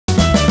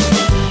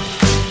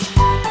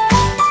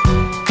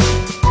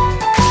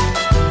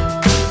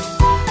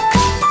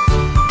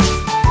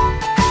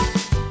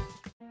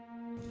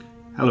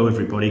Hello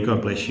everybody,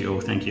 God bless you all,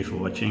 thank you for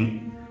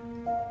watching.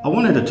 I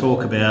wanted to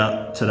talk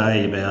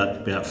today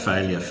about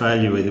failure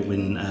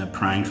when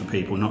praying for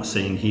people, not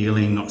seeing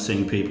healing, not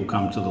seeing people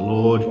come to the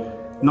Lord,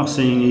 not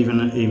seeing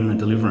even a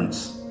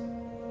deliverance.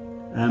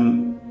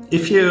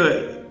 If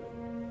you're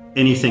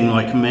anything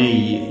like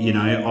me, you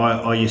know,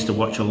 I used to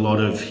watch a lot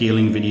of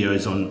healing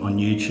videos on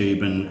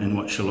YouTube and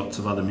watch lots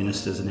of other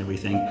ministers and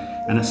everything,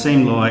 and it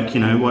seemed like, you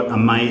know, what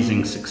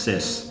amazing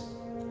success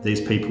these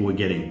people were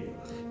getting.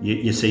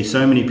 You see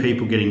so many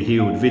people getting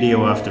healed,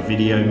 video after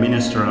video,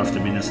 minister after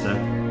minister,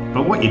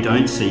 but what you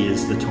don't see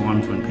is the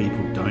times when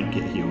people don't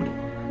get healed.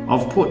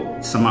 I've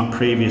put some up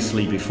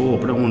previously before,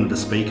 but I wanted to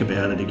speak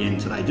about it again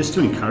today, just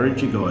to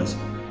encourage you guys.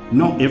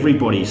 Not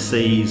everybody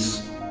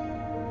sees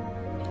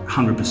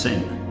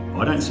 100%.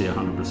 I don't see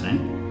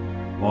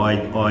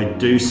 100%. I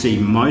do see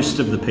most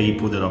of the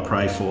people that I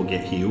pray for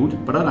get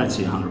healed, but I don't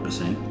see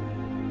 100%.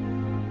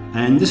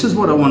 And this is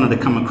what I wanted to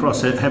come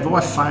across. Have I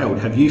failed?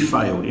 Have you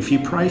failed? If you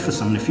pray for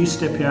someone, if you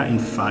step out in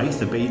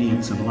faith,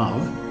 obedience and love,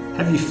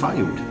 have you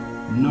failed?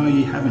 No,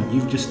 you haven't.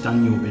 You've just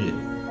done your bit.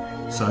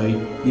 So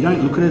you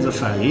don't look at it as a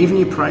failure. Even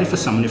you pray for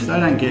someone, if they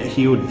don't get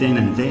healed then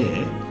and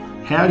there,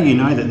 how do you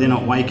know that they're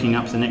not waking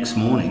up the next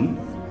morning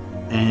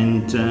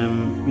and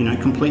you know,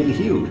 completely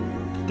healed?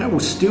 They will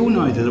still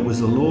know that it was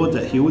the Lord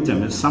that healed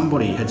them, that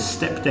somebody had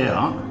stepped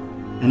out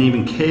and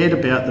even cared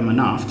about them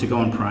enough to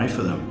go and pray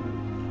for them.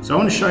 So I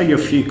want to show you a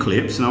few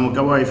clips, and I will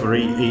go over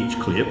each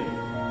clip.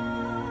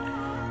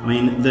 I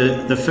mean,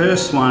 the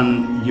first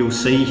one you'll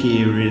see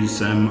here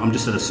is, I'm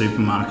just at a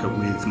supermarket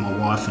with my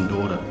wife and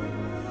daughter,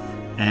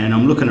 and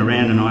I'm looking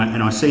around and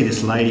I see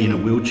this lady in a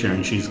wheelchair,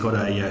 and she's got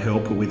a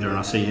helper with her, and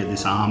I see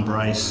this arm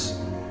brace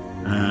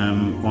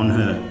on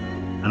her,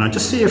 and I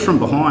just see her from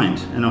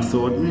behind, and I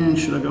thought, man,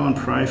 should I go and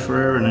pray for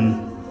her? And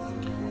then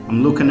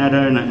I'm looking at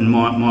her, and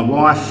my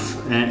wife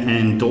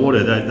and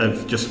daughter,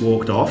 they've just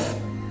walked off.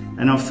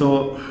 And I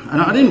thought, and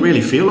I didn't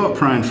really feel like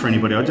praying for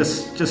anybody. I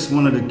just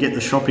wanted to get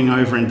the shopping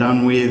over and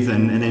done with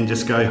and then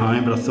just go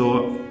home. But I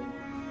thought,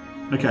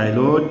 okay,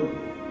 Lord,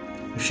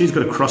 if she's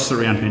got a cross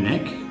around her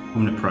neck,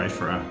 I'm going to pray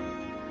for her.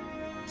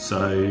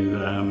 So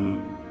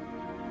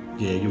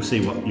yeah, you'll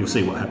see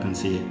what happens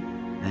here,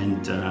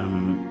 and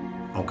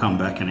I'll come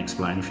back and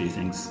explain a few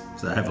things.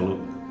 So have a look.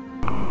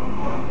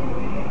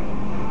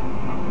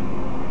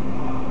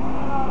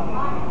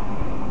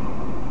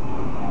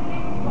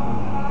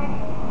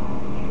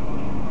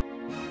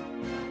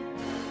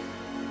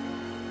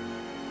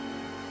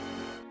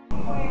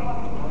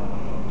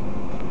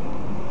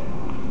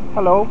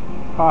 Hello,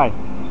 hi.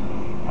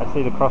 I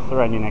see the cross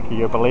around your neck. Are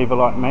you a believer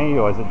like me,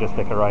 or is it just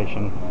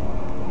decoration?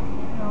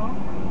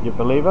 No. You're a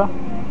believer?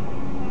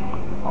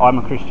 I'm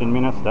a Christian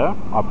minister.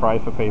 I pray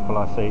for people.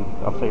 I've seen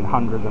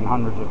hundreds and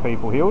hundreds of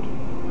people healed.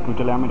 Would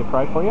you allow me to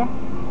pray for you?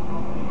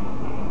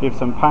 You have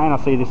some pain. I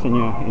see this in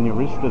your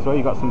wrist as well.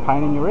 You got some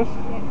pain in your wrist?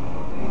 Yes.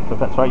 So if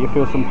that's right, you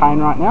feel some pain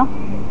right now?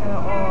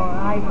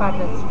 I've had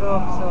a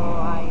stroke, so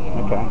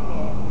okay.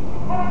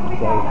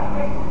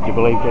 Yeah. So, do you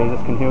believe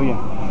Jesus can heal you?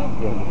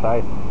 You have the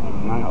faith.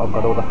 No, I've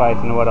got all the faith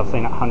in the Word. I've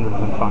seen it hundreds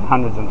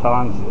of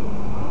times.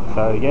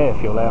 So yeah,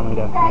 if you allow me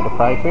to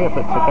pray for you, if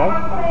it's okay,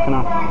 can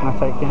I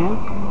take your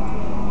hand?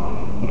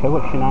 Okay,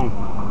 what's your name?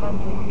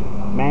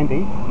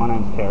 Mandy. My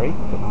name's Terry.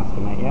 But nice to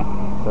meet you.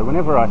 So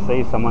whenever I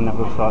see someone that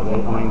looks like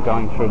they're,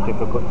 going through a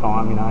difficult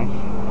time, you know,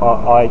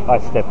 I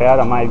step out.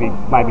 And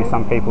maybe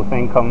some people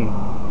think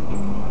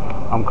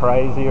I'm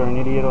crazy or an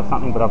idiot or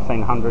something, but I've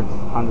seen hundreds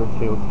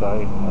healed.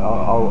 So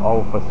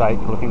I'll forsake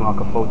looking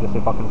like a fool just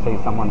if I can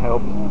see someone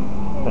help.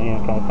 So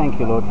yeah, okay. Thank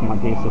you, Lord, for my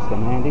dear sister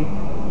Mandy.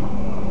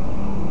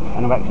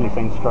 And I've actually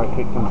seen stroke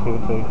victims healed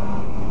too.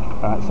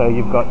 So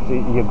you've got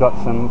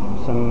some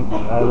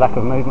lack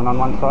of movement on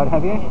one side,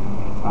 have you?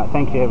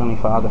 Thank you, Heavenly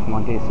Father, for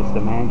my dear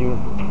sister Mandy.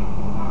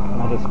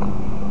 And I just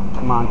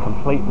command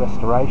complete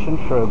restoration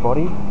through her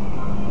body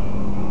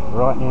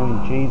right now in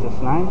Jesus'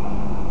 name.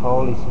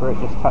 Holy Spirit,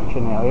 just touch her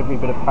now. Every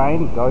bit of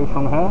pain, go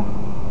from her.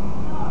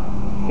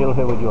 Fill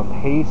her with your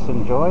peace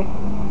and joy.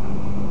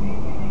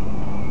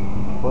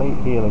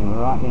 Complete healing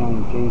right now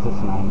in Jesus'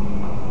 name.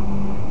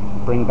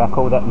 Bring back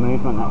all that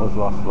movement that was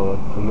lost, Lord,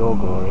 for your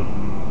glory.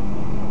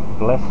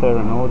 Bless her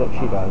in all that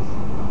she does.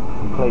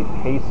 Complete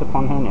peace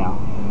upon her now.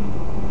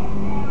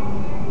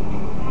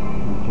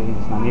 In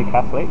Jesus' name. You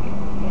Catholic?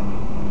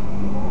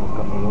 I've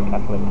got you, you're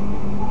Catholic.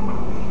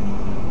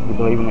 You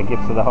believe in the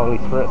gifts of the Holy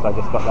Spirit, so I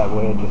just got that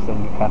word just saying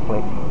you're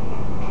Catholic.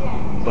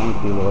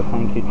 Thank you, Lord.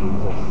 Thank you,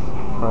 Jesus.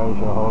 Praise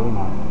your holy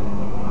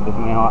name. With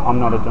me, I'm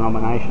not a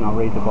denomination. I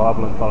read the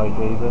Bible and follow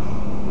Jesus.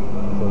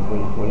 So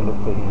we look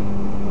to him.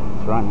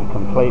 It's right now.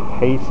 Complete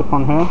peace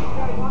upon her.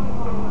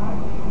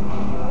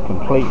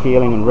 Complete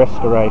healing and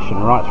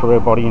restoration right through her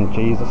body in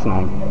Jesus'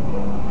 name.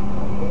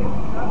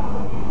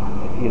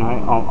 You know,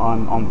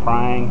 I'm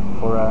praying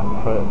for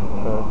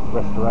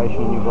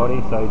restoration in your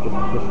body, so just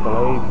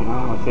believe, you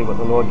know, I see what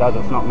the Lord does.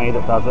 It's not me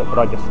that does it, but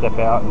I just step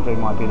out and do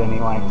my bit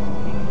anyway.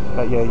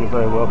 But yeah, you're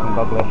very welcome.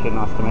 God bless you.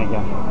 Nice to meet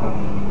you.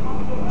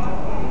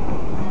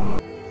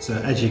 So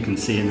as you can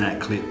see in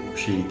that clip,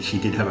 she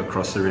did have a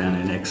cross around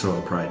her neck, so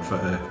I prayed for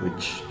her,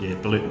 which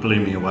blew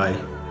me away.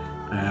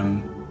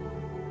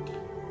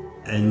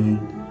 And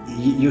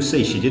you'll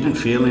see she didn't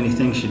feel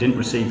anything, she didn't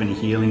receive any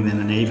healing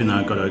then, and even though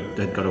I'd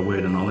got a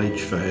word of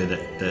knowledge for her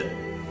that the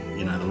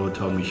Lord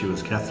told me she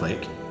was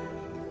Catholic,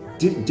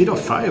 did I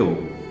fail?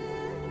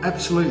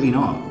 Absolutely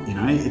not.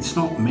 It's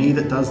not me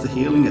that does the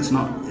healing, it's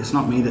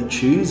not me that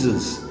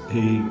chooses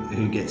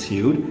who gets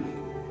healed.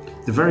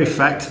 The very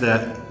fact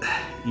that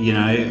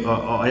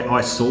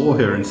I saw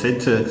her and said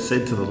to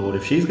the Lord,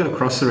 if she's got a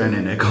cross around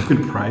her neck, I'm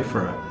going to pray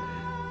for her.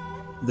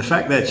 The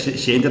fact that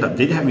she ended up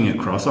having a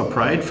cross, I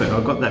prayed for her.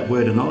 I got that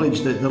word of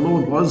knowledge that the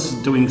Lord was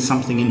doing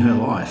something in her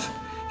life.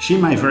 She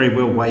may very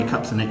well wake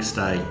up the next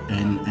day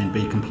and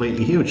be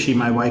completely healed. She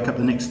may wake up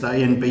the next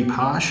day and be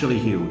partially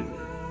healed.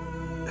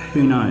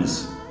 Who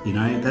knows?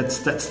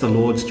 That's the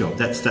Lord's job.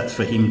 That's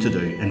for Him to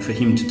do and for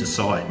Him to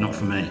decide, not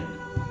for me.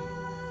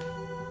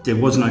 There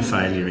was no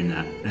failure in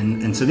that.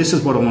 And so this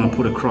is what I want to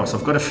put across.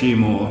 I've got a few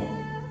more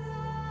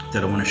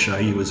that I want to show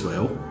you as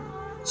well.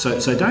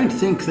 So don't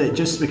think that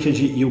just because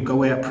you'll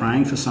go out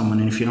praying for someone,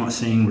 and if you're not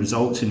seeing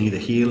results in either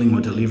healing or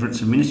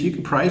deliverance or ministry, you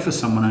could pray for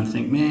someone and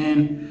think,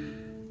 man,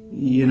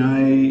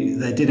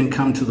 they didn't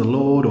come to the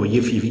Lord, or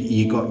if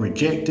you got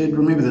rejected.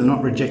 Remember, they're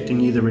not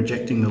rejecting you, they're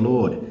rejecting the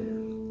Lord.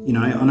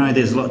 I know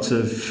there's lots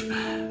of,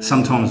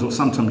 sometimes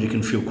you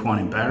can feel quite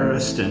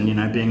embarrassed and,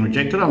 being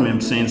rejected. I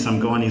remember seeing some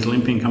guy and he's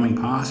limping coming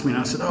past me, and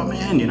I said, oh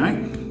man,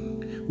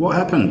 what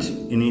happened?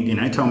 And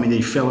he, told me that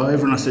he fell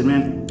over, and I said,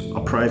 man,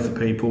 I pray for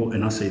people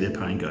and I see their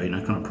pain go,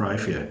 can I pray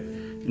for you?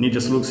 And he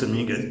just looks at me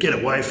and goes, get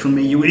away from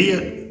me, you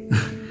idiot.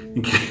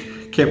 And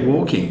kept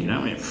walking,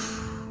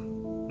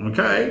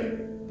 okay.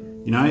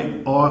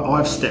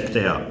 I've stepped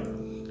out,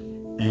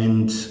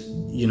 and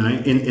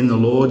in the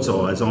Lord's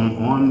eyes,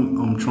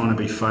 I'm trying to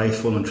be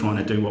faithful and trying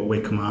to do what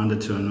we're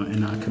commanded to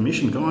in our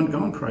commission. Go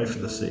and pray for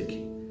the sick,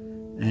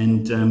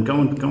 and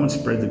go and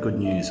spread the good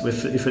news.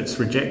 If it's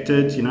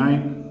rejected,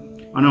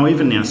 I know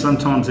even now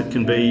sometimes it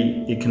can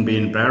be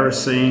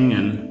embarrassing,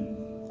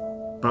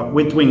 but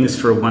we're doing this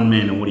for a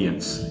one-man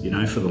audience,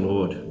 for the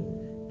Lord,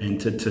 and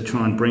to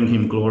try and bring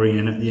Him glory,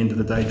 and at the end of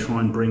the day try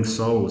and bring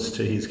souls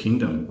to His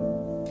kingdom.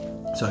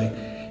 So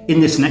in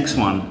this next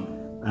one,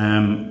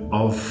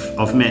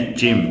 I've met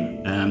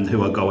Jim,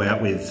 who I go out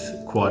with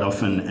quite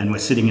often, and we're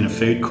sitting in a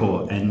food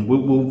court, and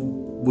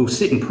we'll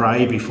sit and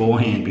pray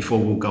beforehand before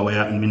we'll go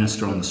out and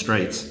minister on the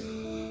streets.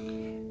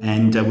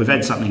 And we've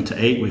had something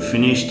to eat, we've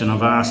finished, and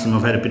I've asked him,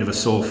 I've had a bit of a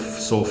sore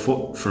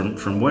foot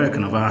from work,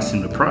 and I've asked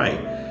him to pray.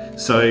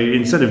 So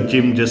instead of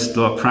Jim just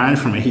like praying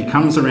for me, he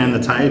comes around the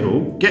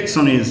table, gets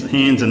on his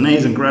hands and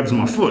knees and grabs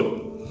my foot.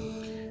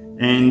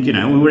 And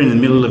we were in the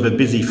middle of a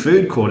busy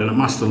food court, and it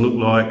must have looked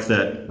like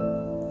that,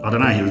 I don't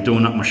know, he was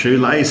doing up my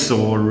shoelace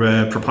or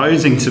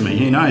proposing to me,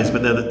 who knows.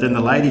 But then the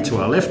lady to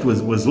our left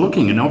was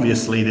looking, and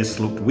obviously this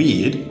looked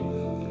weird.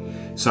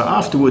 So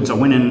afterwards I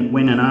went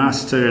and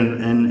asked her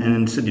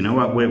and said, you know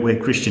what, we're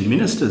Christian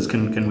ministers,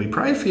 can we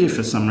pray for you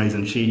for some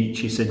reason?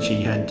 She said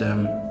she had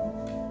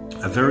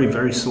a very,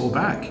 very sore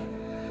back.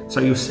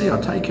 So you'll see,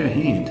 I'll take her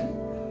hand,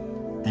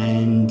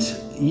 and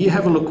you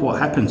have a look what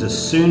happens as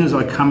soon as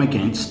I come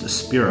against a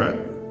spirit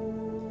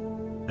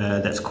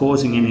that's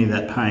causing any of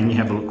that pain. You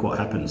have a look what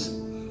happens.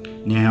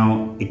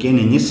 Now, again,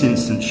 in this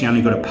instance, she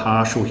only got a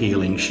partial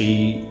healing.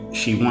 She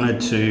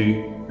wanted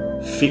to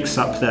fix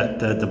up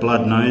the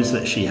blood nose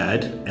that she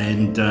had,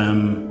 and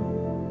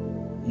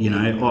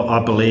I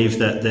believe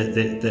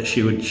that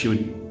she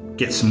would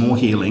get some more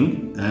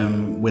healing,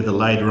 whether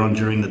later on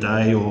during the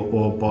day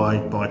or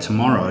by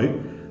tomorrow.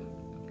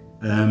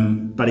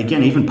 But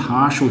again, even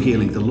partial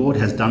healing, the Lord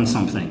has done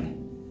something.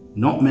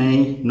 Not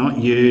me, not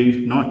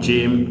you, not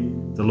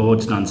Jim. The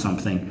Lord's done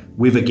something.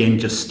 We've again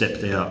just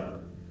stepped out.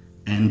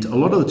 And a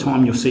lot of the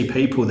time you'll see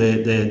people,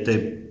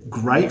 they're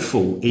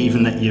grateful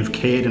even that you've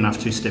cared enough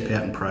to step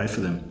out and pray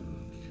for them.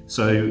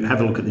 So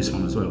have a look at this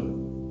one as well.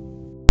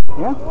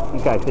 Yeah?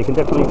 Okay, so you can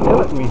definitely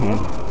feel it in your hand.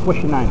 What's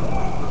your name?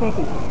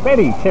 Betty.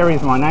 Betty.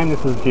 Terry's my name,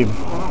 this is Jim.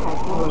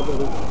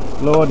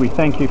 Lord, we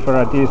thank you for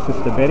our dear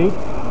sister Betty.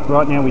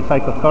 Right now we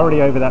take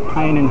authority over that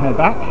pain in her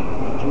back.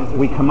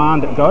 We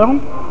command it gone.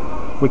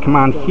 We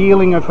command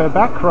healing of her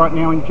back right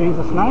now in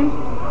Jesus' name.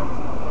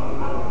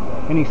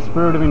 Any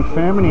spirit of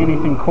infirmity,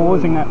 anything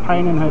causing that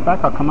pain in her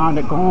back, I command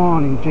it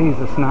gone in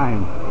Jesus'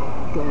 name.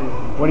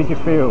 What did you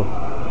feel?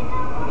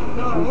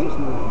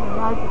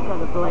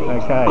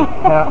 Okay.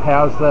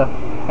 How's the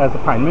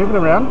pain? Move it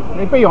around.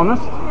 Be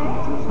honest. A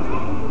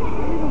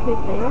little bit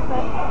there,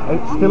 but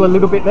It's still a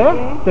little bit there?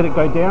 Yeah. Did it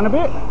go down a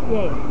bit?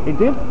 yes, It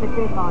did? the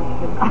deadline's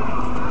been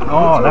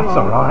Oh, that's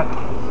all right.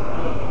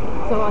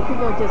 So I think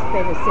I'll just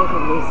better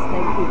settle this.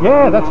 Thank you.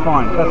 Yeah, that's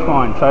fine. That's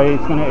fine. So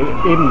it's going to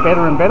even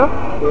better and better.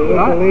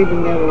 Yeah,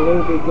 believing that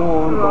it'll be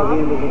gone by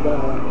the end of the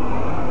day.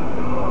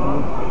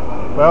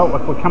 Well,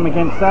 if we come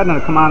against that and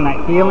I command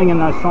that healing in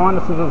those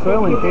sinuses as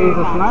well in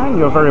Jesus' name,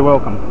 you're very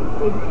welcome.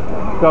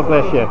 God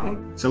bless you.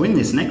 So in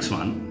this next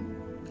one,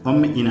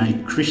 I'm in a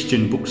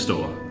Christian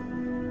bookstore,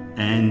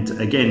 And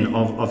again,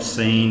 I've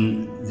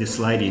seen this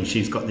lady, and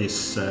she's got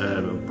this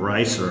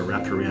brace or a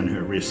wrap around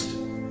her wrist.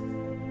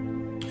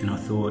 And I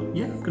thought,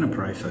 yeah, I'm going to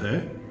pray for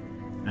her.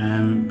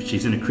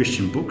 She's in a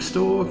Christian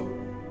bookstore.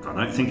 I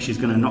don't think she's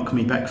going to knock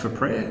me back for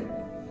prayer.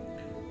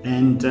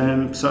 And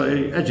so,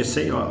 as you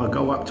see, I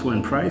go up to her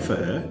and pray for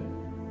her.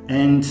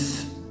 And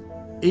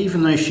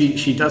even though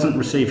she doesn't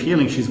receive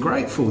healing, she's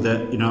grateful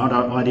that, you know,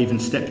 I'd even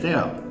stepped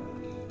out.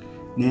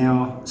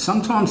 Now,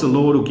 sometimes the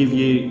Lord will give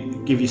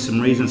you some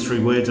reasons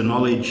through words of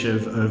knowledge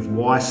of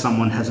why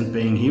someone hasn't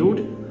been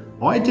healed.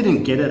 I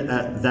didn't get it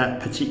at that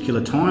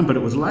particular time, but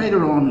it was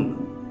later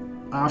on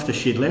after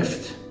she'd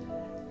left,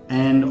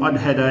 and I'd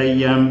had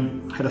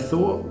a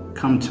thought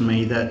come to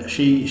me that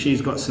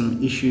she's got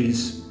some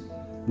issues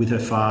with her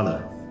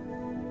father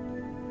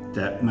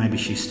that maybe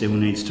she still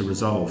needs to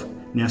resolve.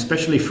 Now,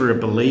 especially for a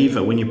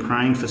believer, when you're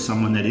praying for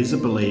someone that is a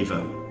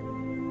believer,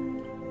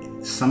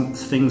 some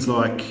things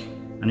like,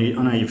 and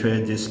I know you've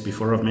heard this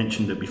before, I've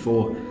mentioned it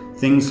before,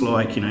 things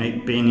like, you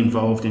know, being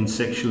involved in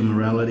sexual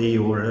immorality,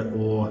 or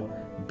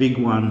a big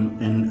one,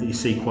 and you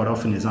see quite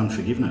often, is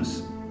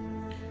unforgiveness.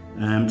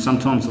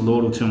 Sometimes the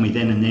Lord will tell me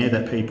then and there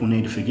that people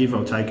need to forgive.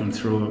 I'll take them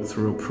through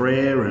a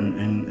prayer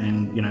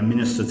and you know,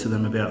 minister to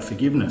them about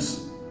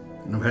forgiveness.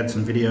 And I've had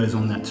some videos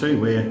on that too,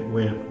 where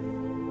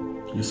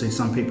you see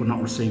some people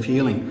not receive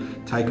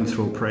healing, take them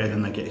through a prayer,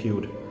 then they get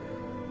healed.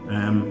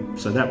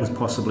 So that was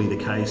possibly the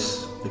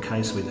case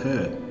with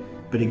her.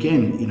 But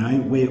again, you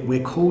know,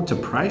 we're called to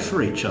pray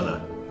for each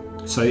other.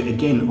 So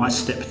again, I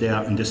stepped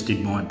out and just did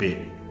my bit.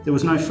 There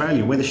was no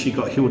failure, whether she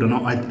got healed or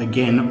not.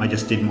 I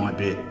just did my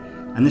bit.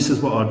 And this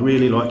is what I'd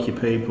really like you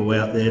people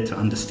out there to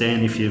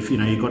understand. If you've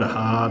got a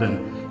heart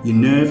and you're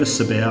nervous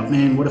about,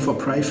 man, what if I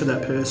pray for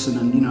that person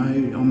and, you know,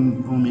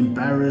 I'm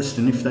embarrassed,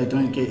 and if they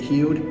don't get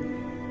healed,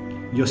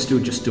 you're still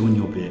just doing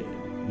your bit,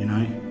 you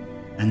know,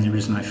 and there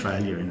is no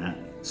failure in that.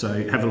 So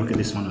have a look at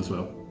this one as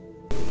well.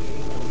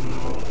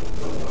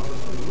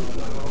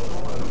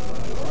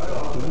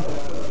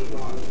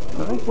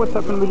 What's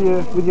happened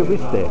with your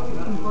wrist there?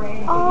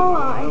 Oh,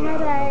 I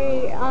had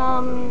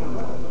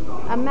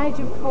a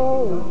major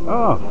fall.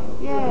 Oh.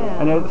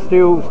 Yeah. And it's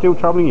still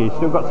troubling you?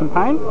 Still got some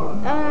pain?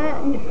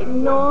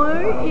 No,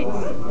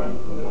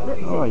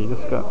 it's... Oh, you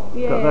just got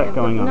that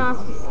going on.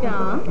 Nasty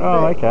scar.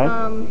 Oh, but, okay.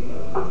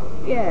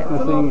 Yeah, it's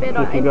a lot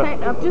better. In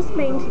fact, I've just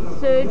been to the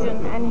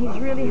surgeon and he's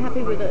really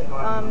happy with it.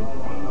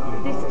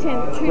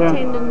 Two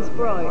tendons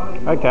broke.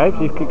 Okay,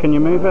 so can you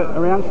move it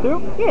around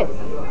still? Yes.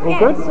 All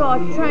good? So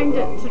I've trained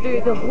it to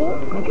do the walk,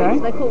 which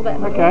they call that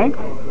the walk,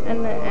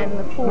 and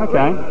the full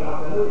Okay.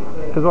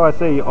 Because I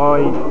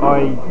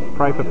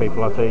pray for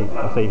people. I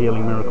see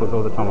healing miracles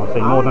all the time. I've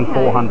seen more than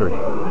 400.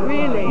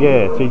 Really?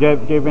 Yeah. So do you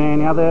have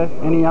any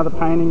other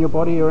pain in your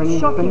body or anything?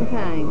 Shocking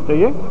pain. Do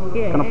you?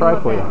 Yeah. Can I pray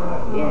for you?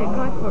 Yeah,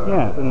 go for it.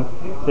 Yeah. And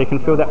so you can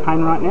feel that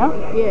pain right now?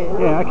 Yeah.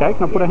 Yeah. Okay.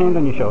 Can I put a hand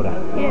on your shoulder?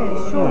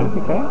 Yeah, sure.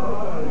 Yeah. Okay.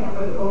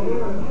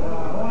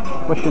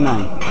 What's your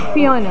name?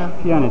 Fiona.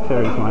 Fiona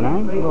Terry's my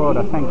name. Lord,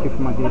 I thank you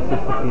for my dear sister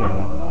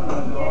Fiona.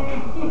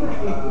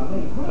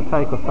 I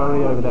take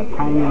authority over that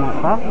pain in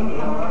that back.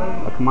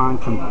 I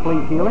command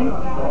complete healing.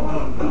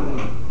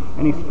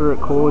 Any spirit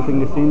causing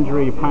this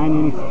injury, pain,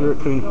 any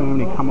spiritual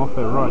infirmity, come off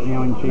her right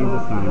now in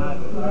Jesus' name.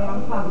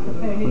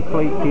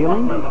 Complete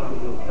healing.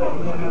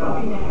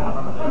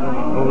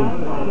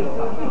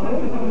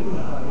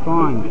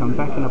 Fine, come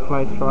back in a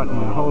place right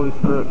now. Holy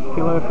Spirit,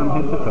 fill her from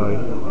head to toe.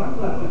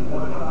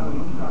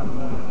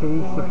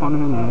 Peace upon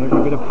her now.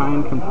 Every bit of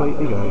pain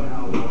completely go.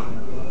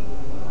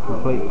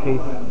 Complete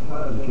peace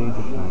in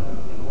Jesus' name.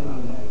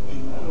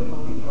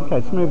 Okay,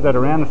 let's move that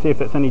around and see if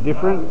that's any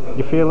different.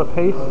 You feel at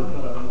peace?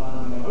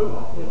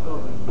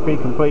 Be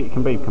complete. It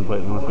can be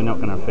completely honest. We're not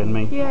going to offend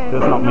me. Yeah.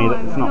 It's not me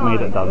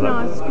that does it. No,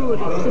 it's good.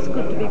 It's just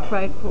good to be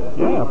prayed for.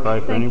 Yeah, I'll pray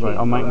for anybody.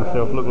 I'll make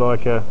myself look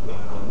like a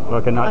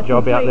nut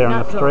job out there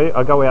on the street.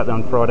 I go out there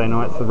on Friday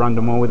nights to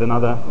Rundle Mall with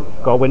another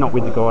guy. We're not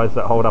with the guys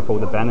that hold up all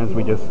the banners.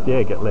 We just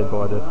get led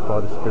by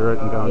the Spirit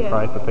and go and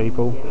pray for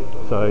people.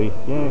 So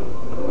yeah,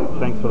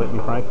 thanks for letting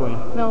me pray for you.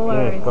 No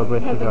worries. Yeah, God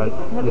bless you guys.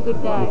 Have a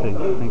good day. You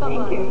too. Thank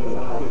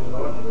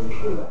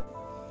you.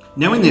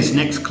 Now in this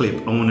next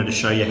clip, I wanted to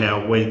show you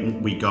how when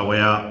we go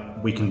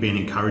out, we can be an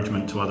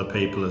encouragement to other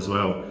people as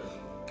well.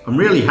 I'm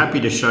really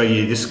happy to show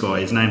you this guy.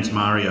 His name's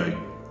Mario,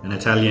 an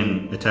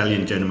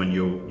Italian gentleman.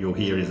 You'll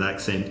hear his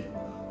accent.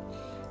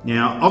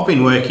 Now, I've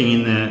been working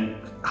in the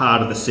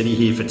heart of the city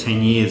here for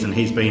 10 years and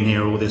he's been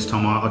here all this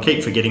time. I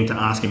keep forgetting to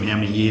ask him how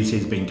many years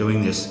he's been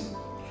doing this.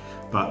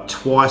 But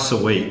twice a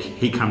week,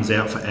 he comes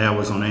out for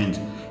hours on end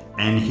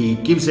and he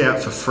gives out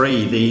for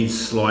free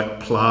these like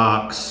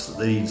plaques,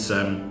 these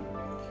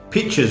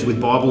pictures with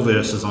Bible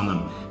verses on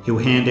them. He'll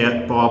hand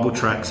out Bible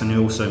tracts and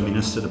he'll also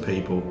minister to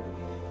people.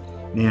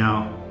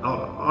 Now,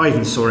 I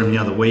even saw him the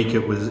other week.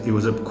 It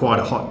was quite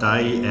a hot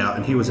day out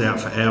and he was out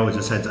for hours,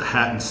 just had a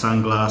hat and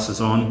sunglasses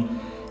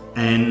on.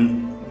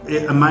 And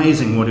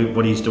amazing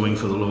what he's doing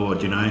for the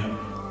Lord, you know.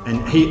 And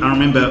I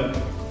remember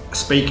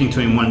speaking to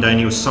him one day and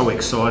he was so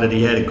excited.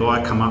 He had a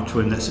guy come up to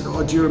him that said,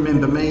 "Oh, do you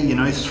remember me? You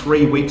know,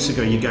 3 weeks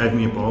ago you gave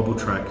me a Bible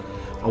tract."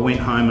 I went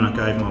home and I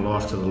gave my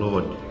life to the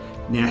Lord.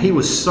 Now, he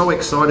was so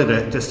excited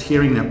at just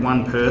hearing that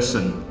one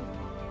person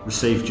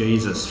receive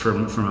Jesus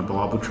from a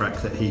Bible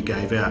tract that he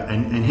gave out,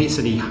 and he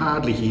said he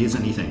hardly hears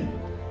anything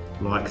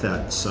like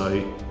that.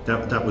 So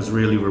that was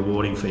really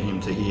rewarding for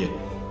him to hear.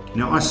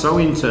 Now, I sow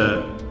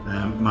into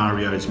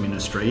Mario's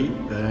ministry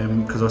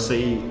because I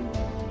see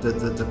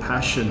the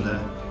passion, the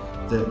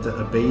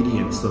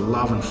obedience, the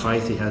love and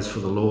faith he has for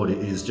the Lord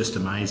is just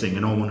amazing,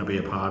 and I want to be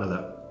a part of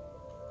that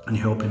and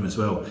help him as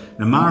well.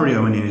 Now,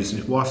 Mario and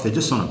his wife, they're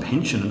just on a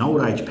pension, an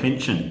old age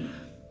pension,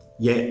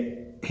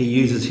 yet he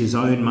uses his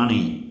own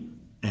money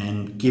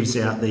and gives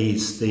out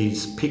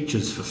these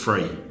pictures for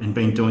free, and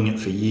been doing it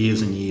for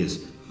years and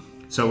years.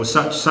 So it was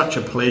such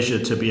a pleasure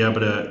to be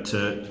able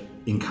to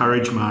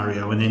encourage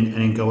Mario and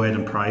then go out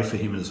and pray for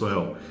him as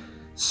well.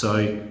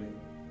 So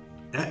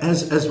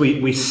as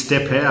we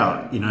step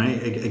out, you know,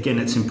 again,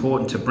 it's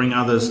important to bring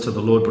others to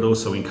the Lord, but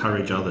also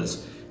encourage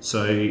others.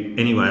 So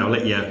anyway, I'll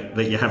let you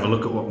have a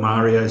look at what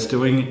Mario's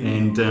doing,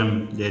 and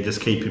yeah,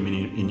 just keep him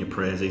in your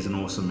prayers. He's an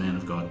awesome man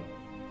of God.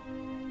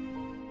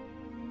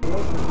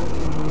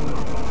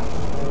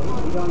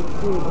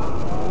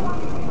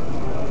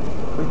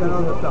 We don't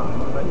understand,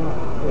 but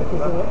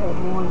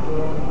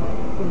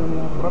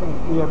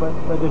yeah,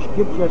 but the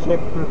scripture said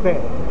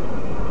prepare.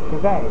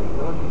 Today,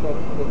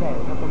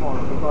 not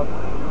tomorrow, because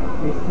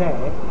it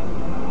said,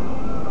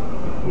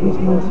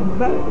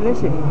 but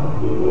listen,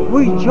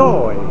 we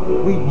joy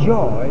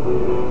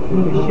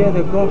to share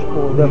the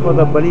gospel for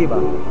the believer.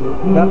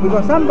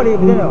 Because some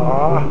believers, they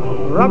are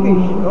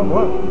rubbish,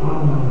 what?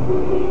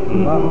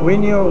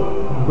 When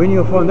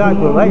you found out,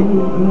 you're right.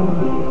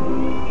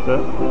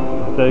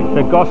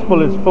 The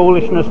gospel is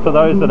foolishness to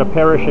those that are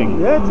perishing.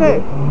 That's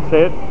it. That's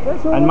it.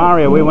 That's and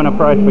Mario, we want to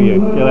pray for you.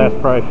 You'll have to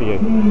pray for you.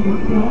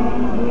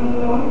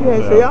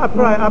 Yeah, see, I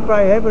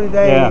pray every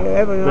day. Yeah.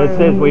 It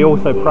says we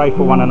also pray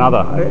for one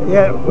another.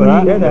 Yeah,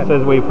 right? It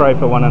says we pray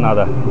for one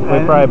another.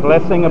 We pray a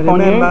blessing upon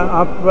you. Remember,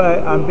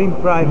 I've been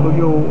praying for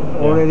you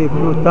already a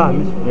few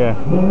times. Yeah.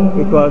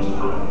 Because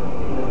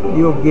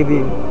you're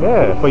giving.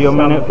 Yeah, for your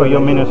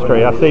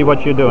ministry. I see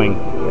what you're doing.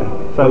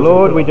 Yeah. So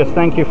Lord, we just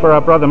thank you for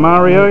our brother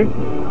Mario.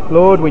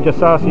 Lord, we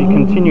just ask you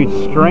continued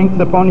strength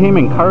upon him,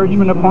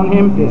 encouragement upon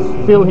him. Yes.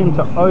 Fill him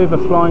to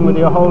overflowing with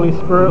your Holy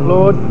Spirit,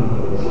 Lord.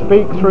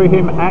 Speak through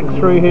him, act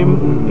through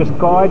him. Just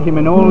guide him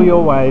in all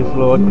your ways,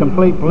 Lord.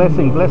 Complete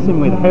blessing. Bless him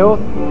with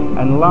health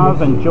and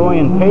love and joy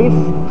and peace.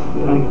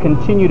 And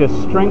continue to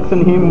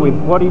strengthen him with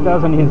what he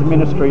does in his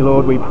ministry,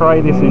 Lord. We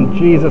pray this in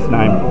Jesus'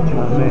 name.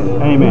 Amen.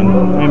 Amen.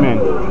 Amen.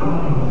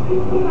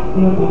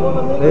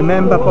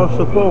 Remember,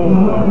 Apostle Paul,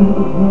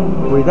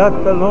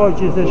 without the Lord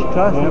Jesus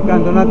Christ, you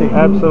can do nothing.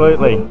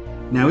 Absolutely.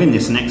 Now, in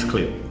this next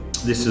clip,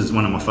 this is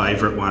one of my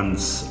favourite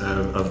ones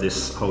of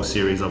this whole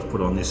series I've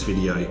put on this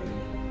video.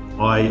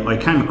 I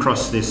came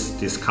across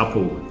this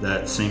couple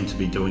that seemed to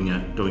be doing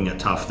it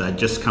tough. They'd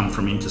just come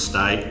from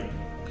interstate,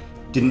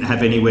 didn't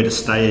have anywhere to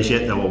stay as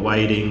yet. They were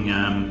waiting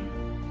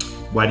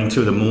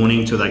till the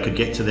morning till they could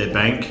get to their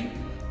bank.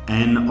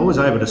 And I was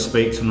able to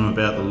speak to them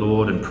about the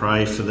Lord and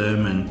pray for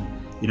them. And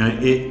you know,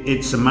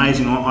 it's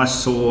amazing. I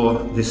saw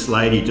this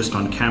lady just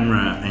on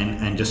camera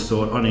and just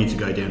thought, I need to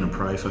go down and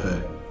pray for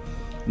her.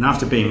 And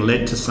after being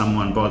led to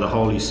someone by the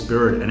Holy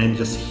Spirit and then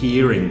just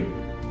hearing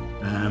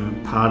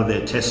part of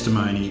their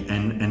testimony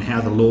and how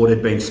the Lord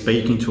had been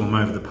speaking to them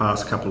over the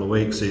past couple of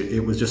weeks,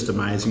 it was just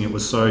amazing. It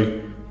was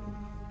so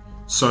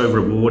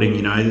rewarding.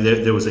 You know,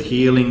 there was a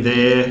healing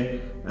there.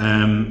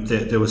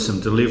 There was some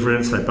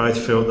deliverance. They both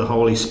felt the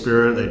Holy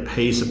Spirit. They had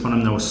peace upon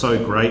them. They were so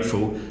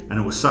grateful, and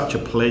it was such a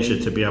pleasure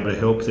to be able to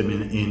help them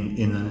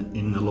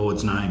in the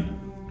Lord's name.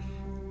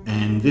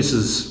 And this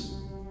is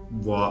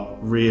what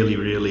really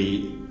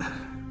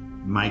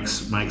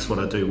makes what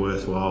I do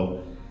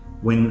worthwhile.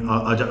 When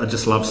I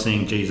just love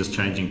seeing Jesus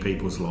changing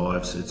people's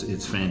lives.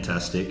 It's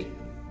fantastic.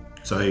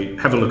 So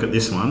have a look at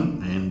this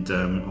one, and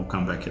I'll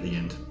come back at the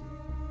end.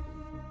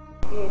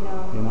 Yeah,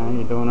 no. You know,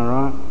 you're doing all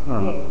right?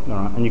 All right. Yeah.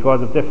 All right. And you guys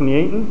have definitely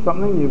eaten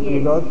something? You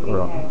guys? Yes,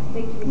 All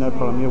right. No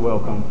problem. You're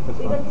welcome. That's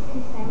we got fine.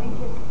 some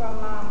sandwiches from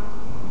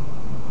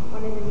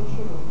one of the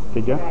missions.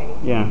 Did you? Today.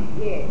 Yeah.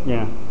 Yeah.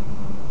 Yeah.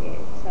 Yeah.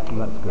 So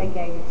Well, that's good. they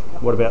gave us a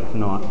couple. What about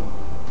tonight?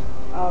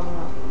 Oh,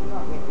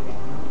 not really that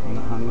hungry. You're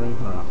not hungry?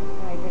 All right.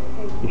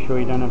 No, but You sure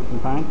you don't have some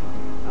pain?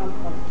 I'm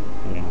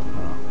positive. Yeah. All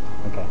right.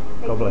 Okay.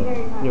 Thank God bless. you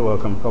very much. You're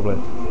welcome. God bless.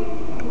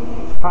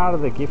 Part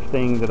of the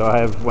gifting that I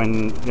have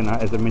when, you know,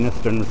 as a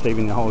minister and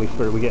receiving the Holy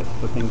Spirit, we get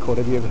the thing called,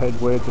 have you ever heard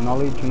words of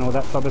knowledge and all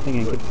that type of thing,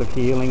 and gifts of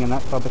healing and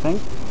that type of thing?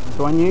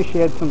 So I knew she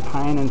had some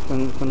pain and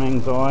some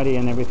anxiety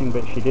and everything,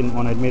 but she didn't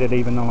want to admit it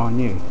even though I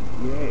knew.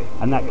 Yeah.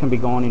 And that can be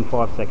gone in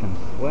 5 seconds.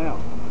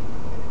 Wow.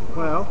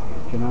 Well.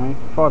 Do you know?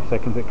 5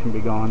 seconds it can be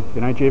gone.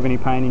 You know, do you have any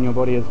pain in your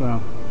body as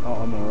well? Oh,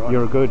 I'm all right.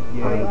 You're good?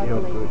 Yeah,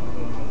 you're good.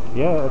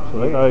 Yeah,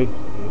 absolutely. Yeah.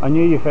 So I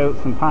knew you felt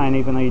some pain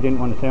even though you didn't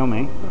want to tell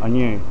me. I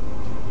knew.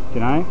 Do you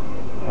know?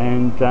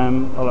 And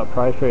I'll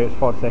pray for you. It's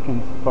 5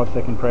 seconds.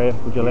 5-second prayer.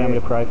 Would you allow me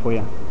to pray for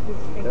you?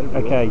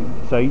 Okay.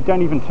 So you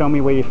don't even tell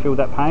me where you feel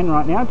that pain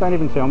right now. Don't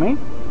even tell me.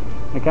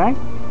 Okay.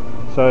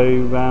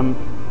 So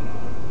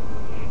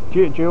Do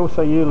you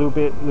also you a little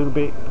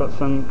bit got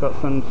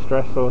some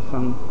stress or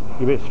some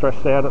you're a bit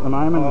stressed out at the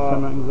moment,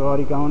 some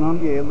anxiety going on?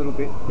 Yeah, a little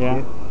bit.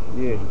 Yeah.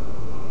 Yeah.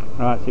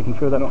 Right, so you can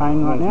feel that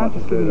pain right now.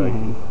 Just give me your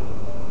hand.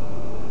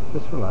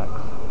 Just relax.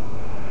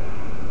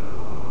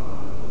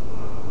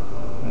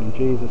 In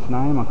Jesus'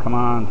 name, I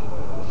command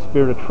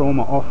spirit of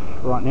trauma off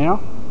right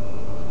now.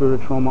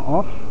 Spirit of trauma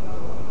off.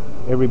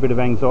 Every bit of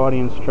anxiety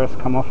and stress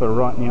come off her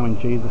right now in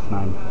Jesus'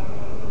 name.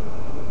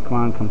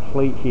 Command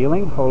complete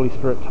healing. Holy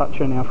Spirit, touch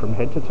her now from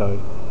head to toe.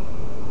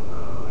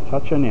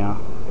 Touch her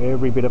now.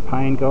 Every bit of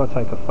pain, God,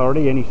 take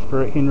authority. Any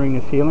spirit hindering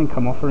this healing,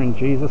 come off her in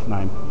Jesus'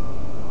 name.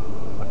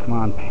 I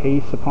command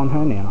peace upon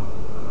her now.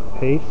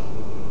 Peace.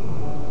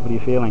 What are you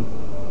feeling?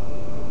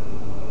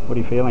 What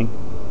are you feeling?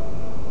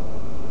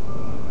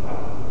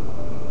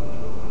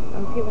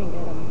 I'm feeling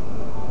better.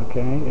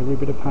 Okay, every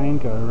bit of pain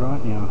go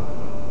right now.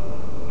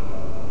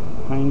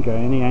 Pain go.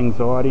 Any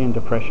anxiety and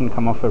depression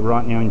come off her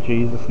right now in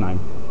Jesus' name.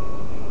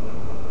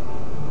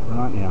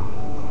 Right now.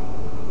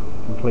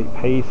 Complete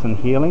peace and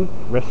healing.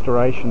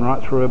 Restoration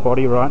right through her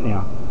body right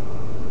now.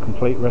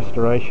 Complete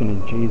restoration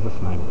in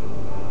Jesus' name.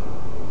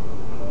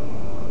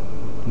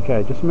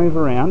 Okay, just move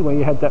around where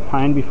you had that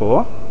pain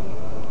before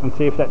and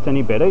see if that's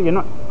any better. You're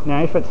not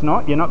now. If it's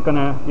not, you're not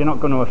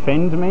gonna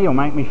offend me or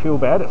make me feel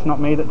bad. It's not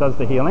me that does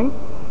the healing.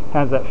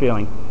 How's that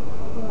feeling?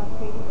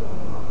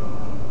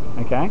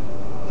 Okay,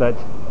 so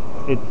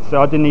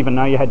so I didn't even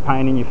know you had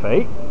pain in your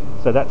feet.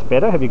 So that's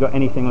better. Have you got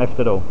anything left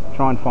at all?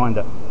 Try and find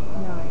it.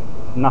 No.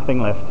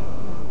 Nothing left.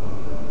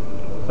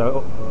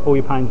 So all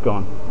your pain's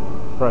gone.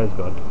 Praise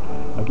God.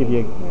 I'll give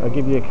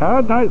you a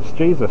card. No, it's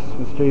Jesus.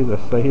 It's Jesus.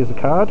 So here's a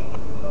card.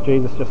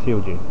 Jesus just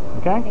healed you.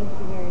 Okay? Thank you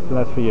very much. So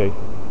that's for you.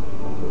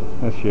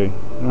 That's you.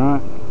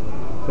 Alright?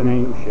 So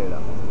now We'll share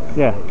that.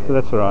 yeah, so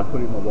that's alright.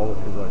 Put it in my wallet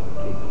because I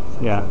keep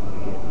it. Yeah.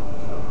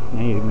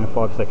 Now you give me a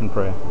 5-second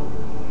prayer.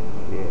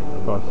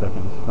 Yeah. 5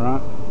 seconds.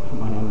 Alright? Put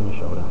my hand on your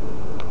shoulder.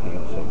 Hang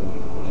on a second.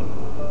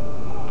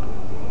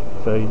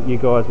 So you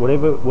guys,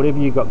 whatever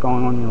you got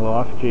going on in your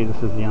life, Jesus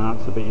is the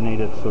answer, but you need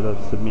to sort of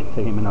submit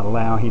to him and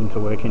allow him to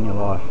work in your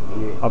life.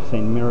 Yeah. I've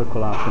seen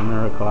miracle after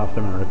miracle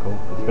after miracle.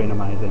 It's been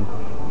amazing.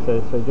 So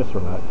just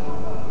relax.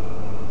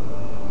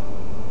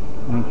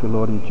 Thank you,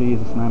 Lord. In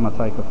Jesus' name, I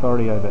take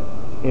authority over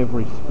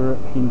every spirit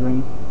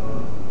hindering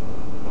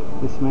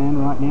this man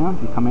right now.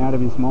 You come out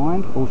of his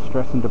mind. All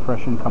stress and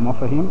depression come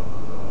off of him.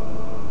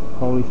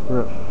 Holy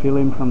Spirit, fill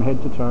him from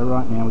head to toe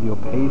right now with your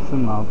peace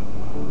and love.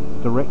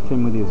 Direct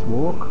him with his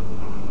walk.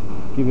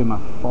 Give him a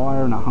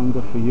fire and a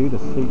hunger for you to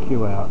seek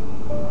you out.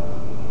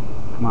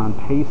 Command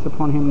peace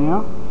upon him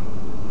now.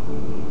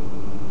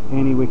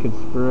 Any wicked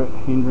spirit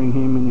hindering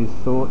him in his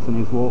thoughts and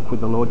his walk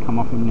with the Lord, come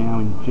off him now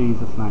in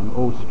Jesus' name.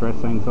 All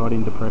stress, anxiety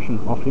and depression,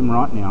 off him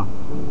right now.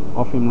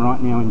 Off him right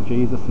now in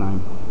Jesus'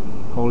 name.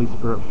 Holy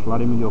Spirit,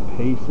 flood him with your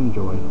peace and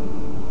joy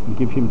and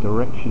give him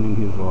direction in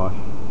his life.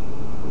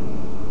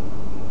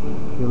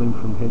 Fill him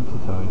from head to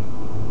toe.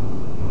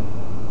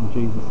 In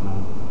Jesus'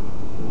 name.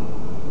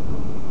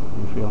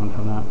 You feeling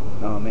from that?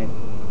 Oh, man.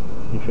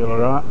 You feel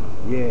alright?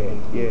 Yeah,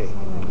 yeah.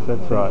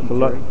 That's right. So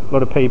a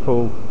lot of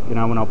people, you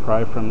know, when I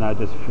pray from them,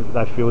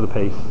 they feel the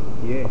peace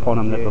upon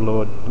them that the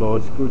Lord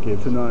it's good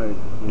gives. to know,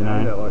 you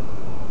know, that like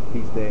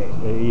he's there.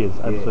 Yeah, he is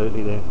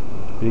absolutely there.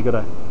 But you've got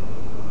to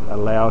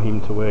allow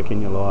him to work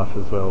in your life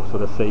as well.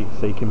 Sort of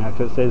seek him out.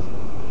 So it says,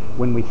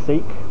 when we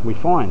seek, we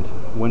find.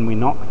 When we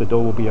knock, the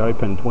door will be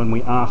opened. When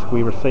we ask,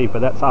 we receive. But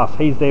that's us.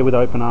 He's there with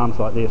open arms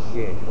like this.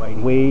 Yeah,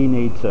 waiting. We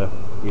need to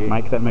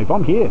make that move.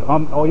 I'm here. I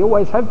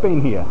always have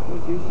been here.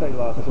 What did you say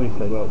last week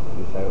as well?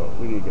 You say, well,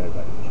 we need to go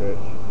back to church.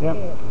 Yep.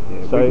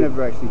 Yeah, So, we've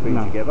never actually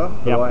been together,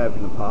 but I have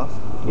in the past,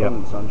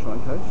 on the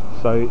Sunshine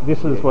Coast. So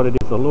this is what it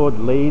is. The Lord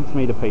leads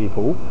me to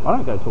people. I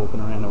don't go talking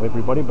around to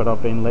everybody, but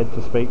I've been led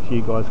to speak to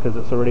you guys because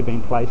it's already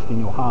been placed in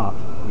your heart.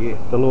 Yeah.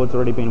 The Lord's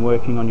already been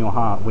working on your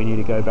heart. We need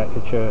to go back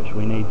to church.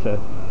 We need to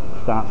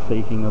start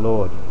seeking the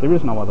Lord. There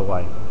is no other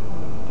way.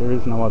 There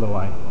is no other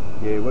way.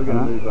 Yeah, we're going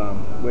to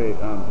move, we're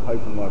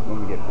hoping like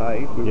when we get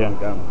paid, we're going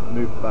to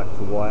move back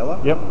to Whyalla.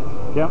 Yep.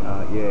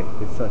 Yeah,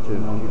 it's such a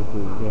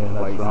beautiful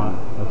place.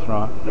 That's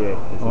right. Yeah,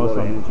 there's a lot of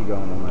energy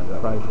going on like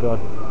that. Praise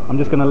God. I'm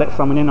just going to let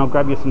someone in. I'll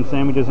grab you some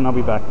sandwiches and I'll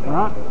be back.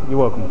 Alright? You're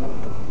welcome.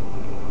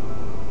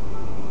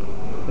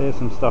 There's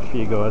some stuff for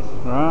you guys.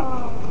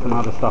 Alright? Some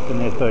other stuff in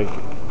there too.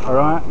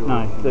 Alright?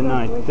 No,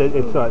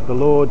 it's right. The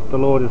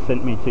Lord has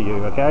sent me to you,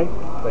 okay?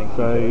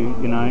 So,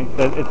 you know,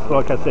 it's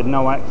like I said,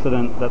 no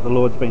accident that the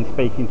Lord's been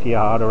speaking to your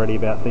heart already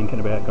about thinking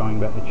about going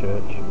back to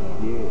church.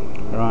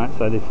 Yeah. Alright,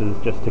 so this is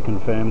just to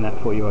confirm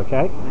that for you,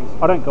 okay?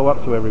 I don't go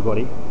up to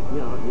everybody.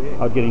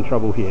 I'd get in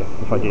trouble here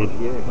if I did.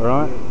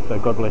 Alright? So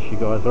God bless you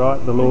guys,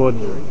 alright? The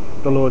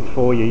Lord's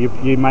for you.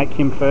 You make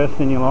him first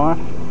in your life.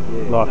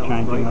 Life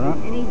changing, alright?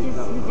 And he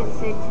just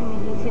said to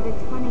me, he said,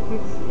 it's funny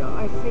because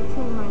I said to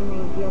him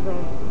only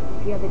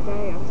the other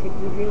day, I said,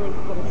 you really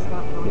got to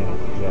start going back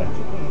to church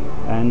again.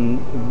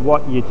 And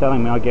what you're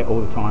telling me, I get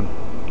all the time.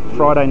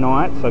 Friday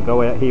nights, I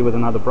go out here with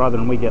another brother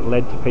and we get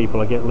led to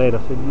people. I get led. I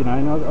said, you know,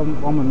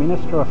 I'm a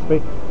minister. I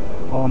speak.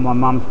 oh, my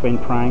mum's been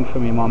praying for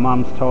me, my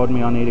mum's told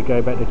me I need to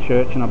go back to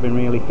church, and I've been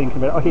really thinking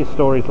about it. I hear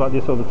stories like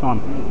this all the time.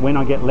 When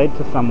I get led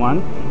to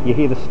someone, you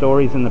hear the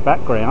stories in the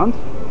background.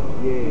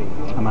 Yeah.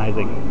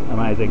 Amazing,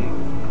 amazing.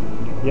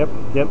 Yep,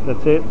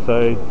 that's it.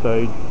 So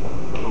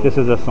this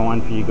is a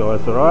sign for you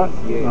guys, alright?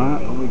 Yeah,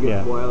 right? and we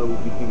get Whaler, we'll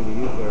be thinking of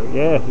you, Terry.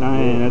 Yeah, no,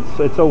 and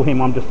it's all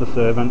him. I'm just a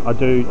servant. I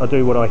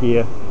do what I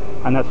hear,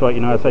 and that's what,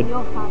 you know, I say.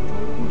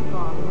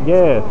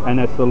 Yeah, and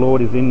it's the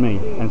Lord is in me,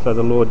 and so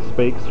the Lord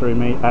speaks through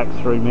me, acts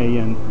through me,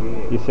 and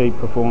you see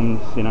performs,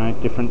 you know,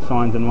 different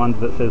signs and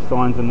wonders. That says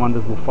signs and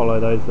wonders will follow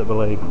those that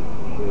believe.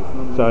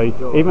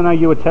 So even though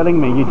you were telling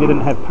me you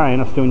didn't have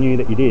pain, I still knew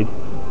that you did.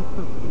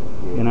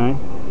 You know?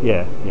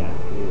 Yeah.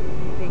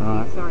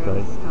 Right.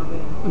 So,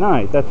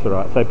 no, that's all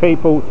right. So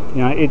people,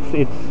 you know,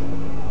 it's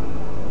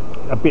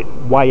a bit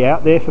way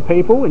out there for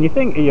people, and you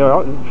think, you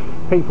know,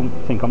 people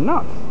think I'm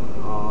nuts.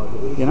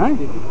 You know?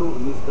 Difficult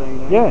in this day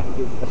and age. Yeah,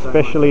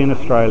 especially in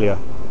Australia.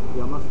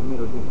 Yeah, I must admit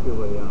I did feel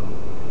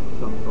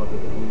some type of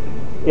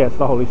energy. Yeah, it's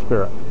the Holy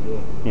Spirit.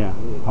 Yeah.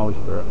 Holy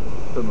Spirit.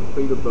 So my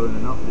feet are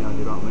burning up now,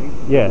 you know what I mean?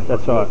 Yeah,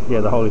 that's right.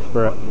 Yeah, the Holy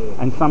Spirit.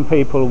 And some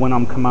people, when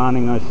I'm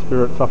commanding those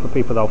spirits off of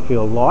people, they'll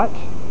feel light,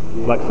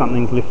 like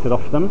something's lifted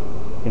off them,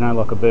 you know,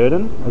 like a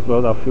burden as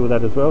well. They'll feel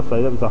that as well.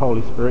 So that was the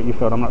Holy Spirit you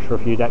felt. I'm not sure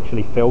if you'd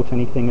actually felt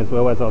anything as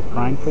well as I was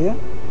praying for you.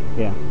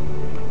 Yeah.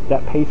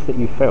 That peace that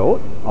you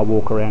felt, I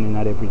walk around in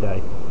that every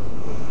day.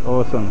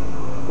 Awesome.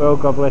 Well,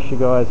 God bless you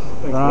guys.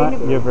 Right?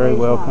 You're very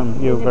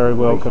welcome. You're very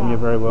welcome. You're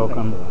very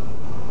welcome.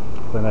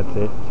 So that's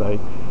it. So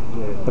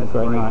have a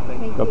great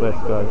night. God bless,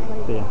 guys.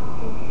 See ya.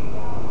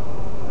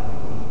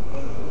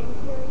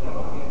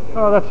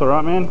 Oh, that's all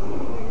right, man.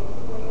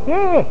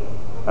 Yeah.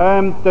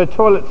 The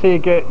toilets here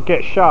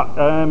get shut.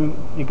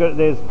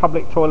 There's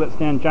public toilets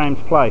down James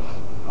Place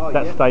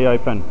that stay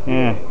open.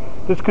 Yeah.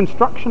 Does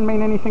construction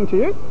mean anything to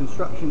you?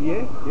 Construction,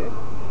 yeah.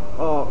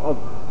 Oh,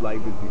 I've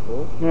laboured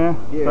before. Yeah.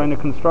 So into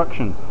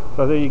construction.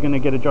 So I thought you're going to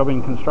get a job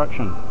in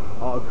construction.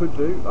 Oh, I could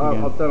do.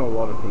 I've done a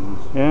lot of things.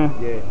 Yeah.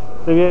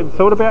 Have you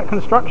thought about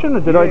construction,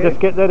 or did I just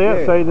get that out?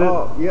 Yeah. So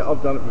that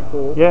I've done it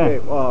before. Yeah.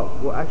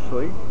 Well,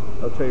 actually,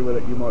 I'll tell you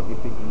what you might be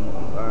thinking.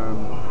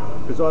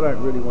 Because I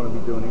don't really want to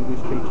be doing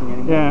English teaching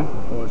anymore. Yeah.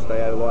 I want to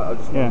stay out of light. I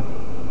just want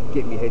to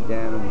get my head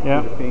down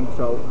and do the thing.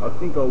 So I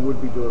think I would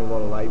be doing a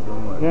lot of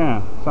labouring work.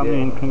 Yeah, something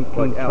in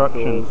construction.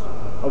 Outdoors.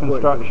 I've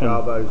worked with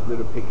garbos,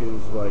 litter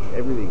pickers, like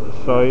everything.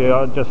 So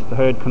I just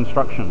heard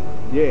construction.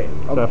 Yeah.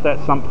 So if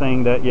that's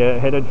something that you're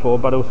headed for,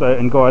 but also,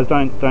 and guys,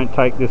 don't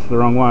take this the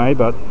wrong way,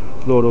 but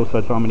Lord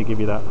also told me to give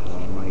you that. Oh,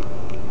 mate.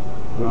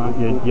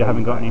 Right, you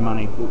haven't got any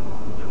money.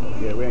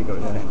 Yeah, we ain't got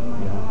a cent.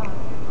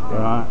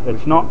 Right,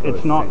 it's not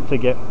to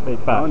get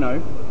it back. I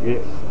know. Yeah.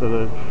 It's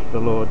to the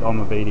Lord. I'm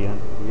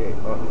obedient. Yeah.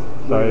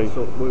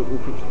 So we'll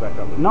fix it back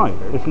up. No,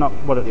 it's not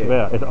what it's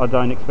about. I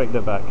don't expect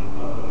it back.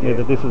 Yeah.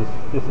 This is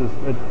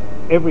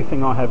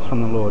everything I have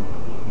from the Lord.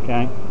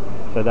 Okay,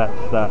 so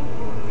that's that.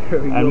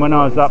 And when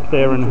I was up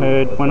there and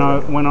heard when I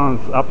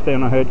was up there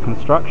and I heard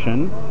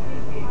construction,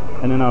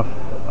 and then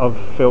I've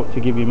felt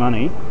to give you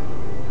money.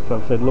 So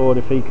I've said, Lord,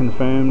 if He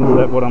confirms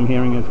that what I'm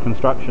hearing is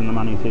construction, the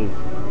money's His.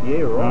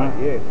 Yeah, right.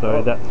 Yeah.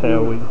 So that's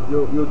how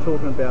You're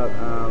talking about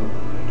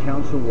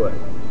council work.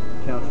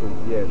 Council,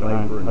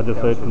 labour. I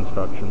just heard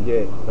construction.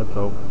 Yeah. That's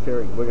all.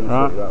 Terry, we're going to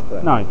sort you out for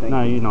that.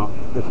 No, you're not.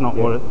 It's not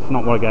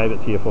what I gave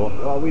it to you for.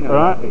 Oh, we know.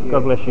 All right.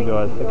 God bless you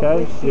guys.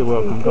 Okay. You're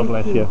welcome. God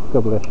bless you.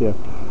 God bless you.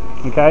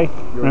 Okay.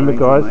 Remember,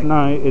 guys.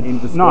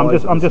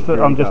 I'm just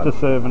a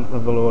servant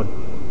of the Lord.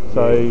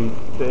 So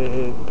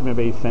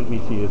maybe He sent me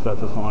to you. So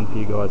that's a sign for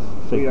you guys.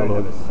 Seek the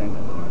Lord. Have a cent.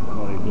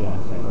 Not even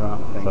a cent.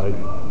 Right.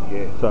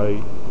 Thanks, so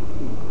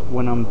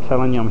when I'm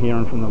telling you I'm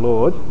hearing from the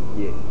Lord,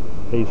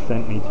 He's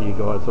sent me to you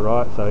guys,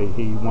 alright? So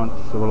He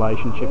wants a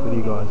relationship with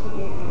you guys.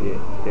 Yeah,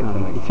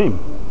 definitely. It's Him.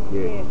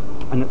 Yeah.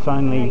 And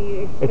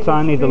it's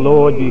only the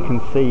Lord you can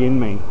see in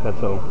me,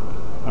 that's all.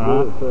 Alright?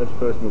 You're the first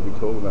person we'll be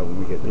talking about when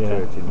we get to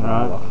church in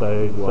Alright,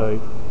 so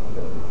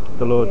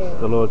the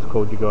Lord's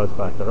called you guys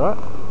back, alright?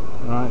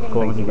 Alright, it's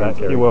calling you back.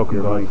 You're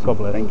welcome, guys. God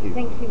bless. Thank you.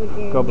 Thank you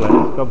again. God bless.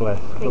 God bless.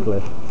 God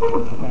bless.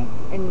 Okay.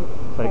 And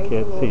Take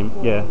care. It's Him.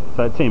 Yeah.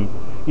 So it's Him.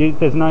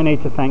 There's no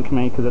need to thank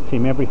me because it's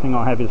Him. Everything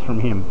I have is from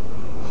Him.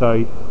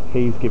 So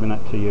He's given it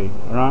to you.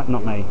 All right,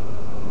 not me.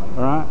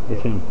 All right,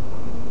 it's Him.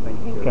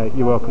 Thank you. Okay,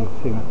 you're welcome.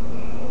 See you,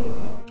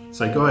 mate.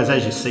 So guys,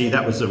 as you see,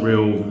 that was a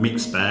real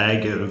mixed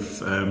bag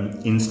of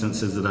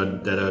instances that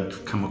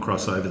I'd come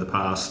across over the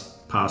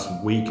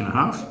past week and a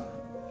half.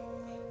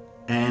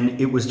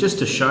 And it was just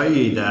to show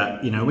you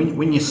that, you know,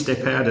 when you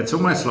step out, it's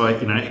almost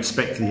like, you know,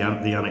 expect the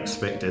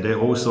unexpected.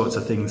 All sorts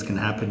of things can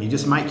happen. You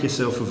just make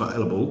yourself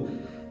available,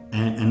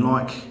 and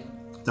like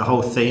the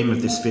whole theme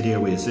of this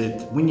video is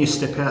that when you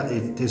step out,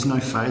 there's no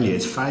failure.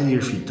 It's failure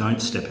if you don't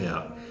step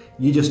out.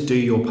 You just do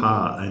your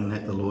part and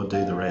let the Lord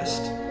do the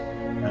rest.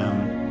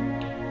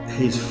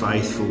 He's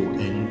faithful,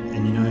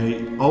 and you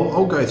know,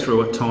 I'll go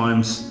through at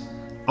times.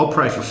 I'll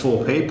pray for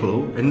 4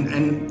 people,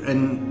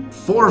 and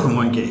 4 of them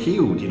won't get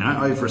healed, you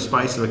know, over a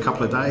space of a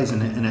couple of days,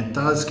 and it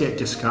does get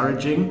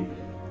discouraging.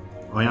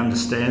 I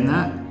understand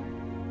that,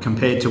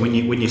 compared to when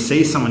you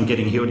see someone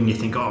getting healed and you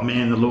think, oh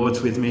man, the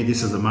Lord's with me,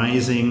 this is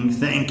amazing,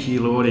 thank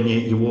you Lord, and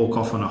you walk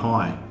off on a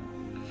high.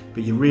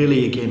 But you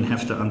really again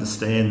have to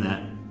understand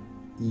that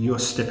you're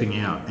stepping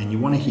out, and you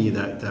want to hear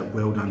that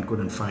well done, good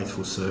and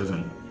faithful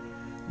servant.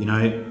 You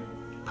know,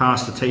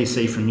 Pastor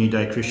TC from New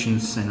Day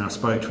Christians, and I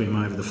spoke to him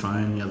over the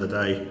phone the other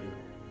day,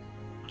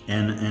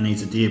 and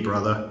he's a dear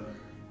brother,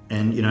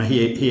 and you know,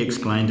 he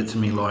explained it to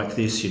me like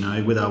this, you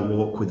know, with our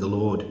walk with the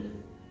Lord,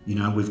 you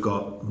know, we've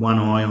got one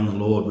eye on the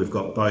Lord, we've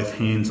got both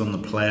hands on the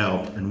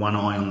plough and one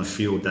eye on the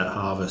field, that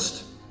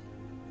harvest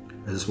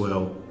as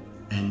well.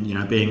 And you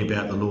know, being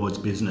about the Lord's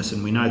business,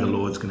 and we know the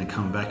Lord's going to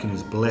come back, and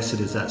as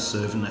blessed is that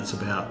servant that's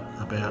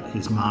about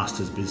his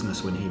master's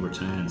business when he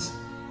returns.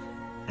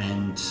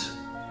 And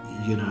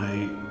you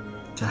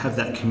know, to have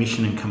that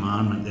commission and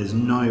commandment, there's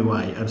no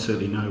way,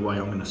 absolutely no way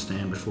I'm going to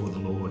stand before the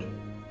Lord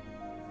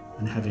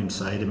and have him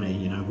say to me,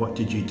 you know, what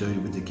did you do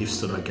with the gifts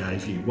that I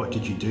gave you? What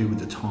did you do with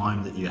the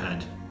time that you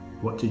had?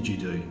 What did you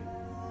do?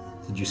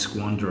 Did you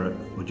squander it,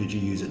 or did you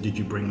use it? Did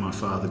you bring my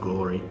Father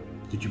glory?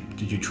 Did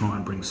you try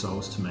and bring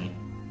souls to me?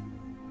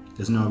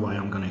 There's no way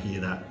I'm going to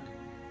hear that,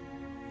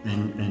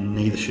 and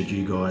neither should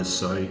you guys.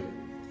 So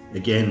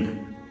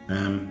again,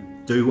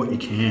 do what you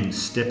can,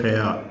 step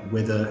out,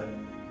 whether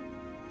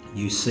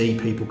you see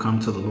people come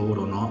to the Lord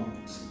or not.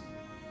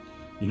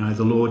 You know,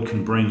 the Lord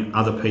can bring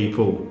other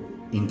people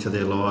into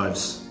their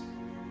lives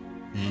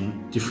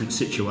and different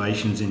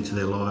situations into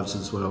their lives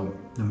as well,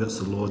 and that's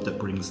the Lord that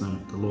brings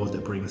them, the Lord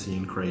that brings the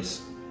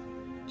increase.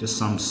 Just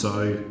some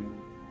sow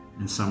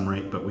and some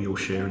reap, but we all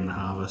share in the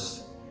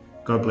harvest.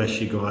 God bless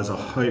you guys. I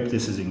hope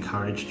this has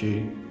encouraged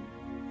you.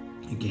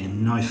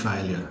 Again, no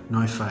failure,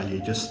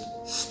 just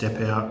step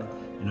out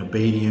in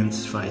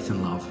obedience, faith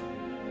and love.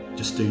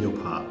 Just do your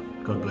part.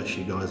 God bless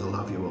you guys. I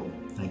love you all.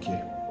 Thank you.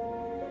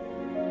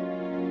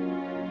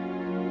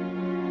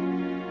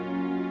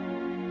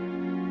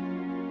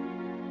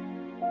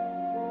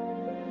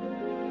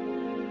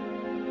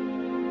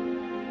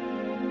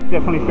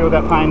 Definitely feel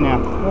that pain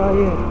now.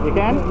 Oh yeah. You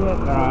can? Yeah.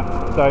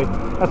 Alright,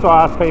 so that's why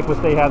I ask people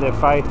to see how their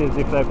faith is,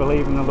 if they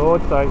believe in the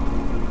Lord. So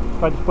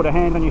if I just put a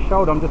hand on your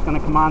shoulder, I'm just going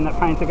to command that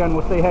pain to go, and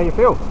we'll see how you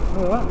feel.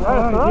 Alright,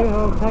 Alright. yeah,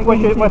 I'll take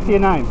What's your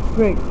name?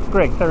 Greg.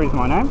 Greg, there is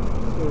my name.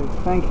 Greg.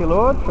 Thank you,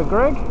 Lord, for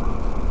Greg.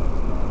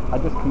 I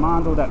just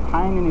command all that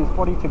pain in his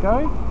body to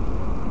go.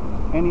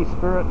 Any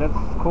spirit that's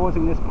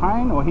causing this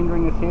pain or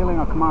hindering this healing,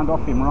 I command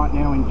off him right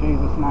now in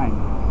Jesus' name.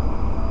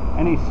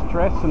 Any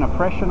stress and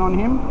oppression on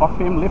him, off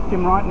him, lift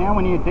him right now.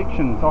 Any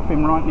addictions, off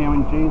him right now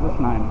in Jesus'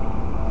 name.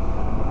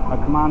 I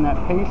command that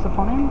peace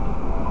upon him.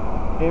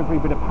 Every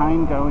bit of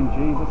pain go in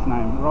Jesus'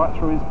 name. Right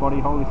through his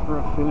body, Holy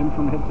Spirit, fill him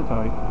from head to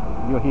toe.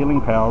 Your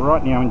healing power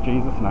right now in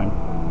Jesus' name.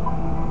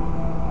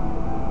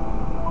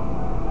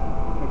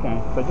 Okay,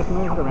 so just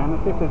move it around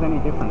and see if there's any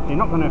difference. You're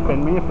not going to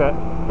offend me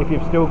if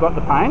you've still got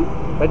the pain,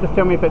 but just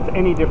tell me if it's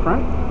any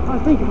different. I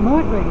think it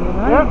might be, you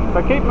know. Yeah,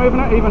 so keep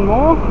moving it even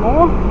more.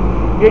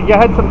 You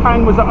had some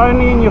pain, was it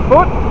only in your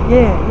foot?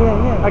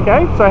 Yeah.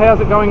 Okay, so how's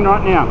it going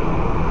right now?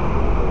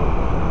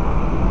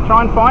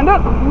 Try and find it?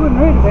 You wouldn't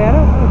read about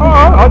it. Oh,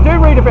 I do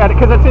read about it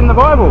because it's in the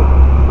Bible.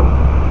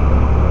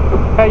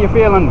 How you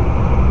feeling? I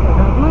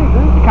can't believe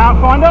it. You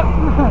can't find it?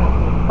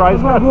 Praise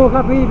I might God. walk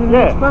up here to the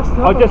next bus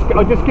stop.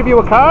 I'll just give you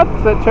a card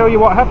that tell you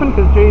what happened,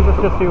 because Jesus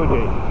just healed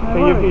you. So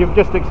worries. you've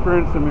just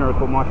experienced a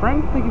miracle, my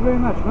friend. Thank you very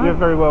much, mate. You're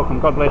very welcome.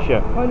 God bless you.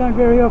 I don't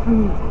very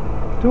often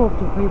talk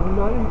to people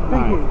like that.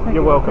 Thank you.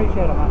 You're welcome. I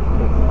appreciate it,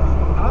 mate.